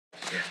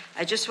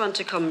I just want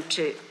to come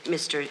to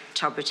Mr.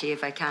 Tubridy,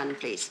 if I can,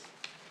 please.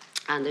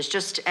 And there's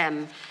just,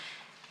 in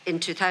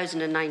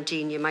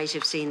 2019, you might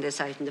have seen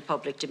this out in the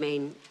public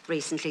domain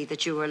recently,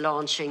 that you were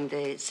launching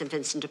the St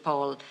Vincent de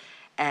Paul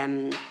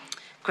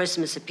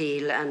Christmas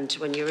appeal, and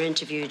when you were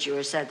interviewed, you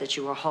were said that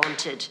you were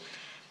haunted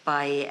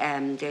by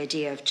the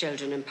idea of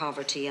children in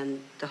poverty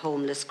and the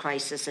homeless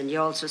crisis, and you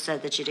also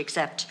said that you'd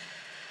accept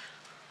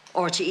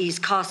RTE's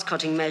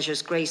cost-cutting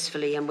measures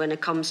gracefully, and when it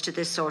comes to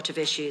this sort of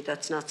issue,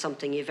 that's not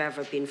something you've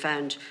ever been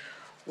found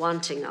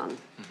wanting on.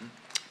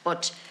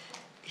 But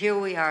here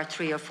we are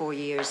 3 or 4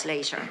 years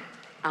later,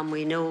 and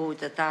we know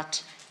that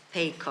that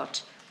pay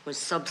cut was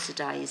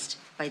subsidised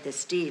by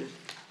this deal.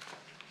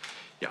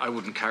 Yeah, I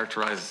wouldn't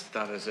characterise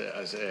that as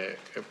a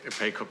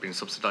pay cut being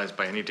subsidised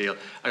by any deal.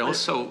 I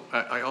also.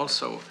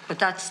 But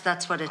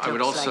that's what it looks I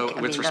would also,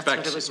 like. with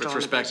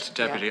respect,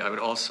 Deputy, I would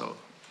also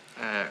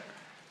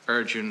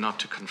urge you not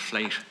to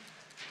conflate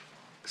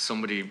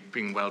somebody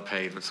being well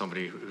paid with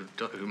somebody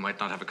who might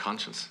not have a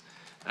conscience,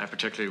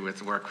 particularly with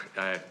the work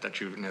that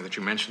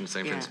you mentioned,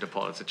 St Vincent de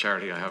Paul. It's a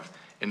charity I have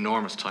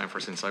enormous time for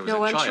since I was a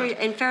child. I'm sure,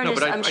 in fairness,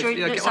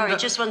 sorry,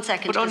 just 1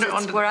 second,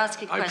 because we're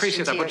asking questions. I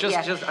appreciate that,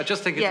 but I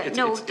just think it's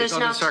under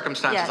the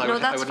circumstances. I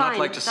would not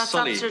like to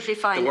sully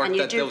the work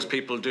that those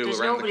people do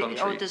around the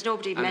country. There's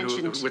nobody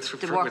mentioned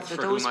the work that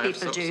those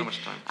people do.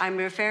 I'm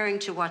referring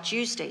to what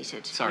you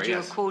stated, what you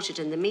were quoted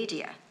in the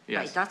media. Yes.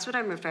 Right, that's what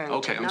I'm referring to.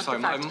 Okay, I'm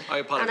sorry, I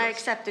apologise. And I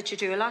accept that you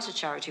do a lot of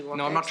charity work.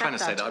 No, I'm not trying to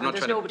say that.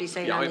 There's nobody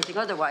saying anything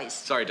otherwise.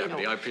 Sorry,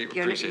 Deputy, I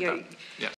appreciate that. Yeah.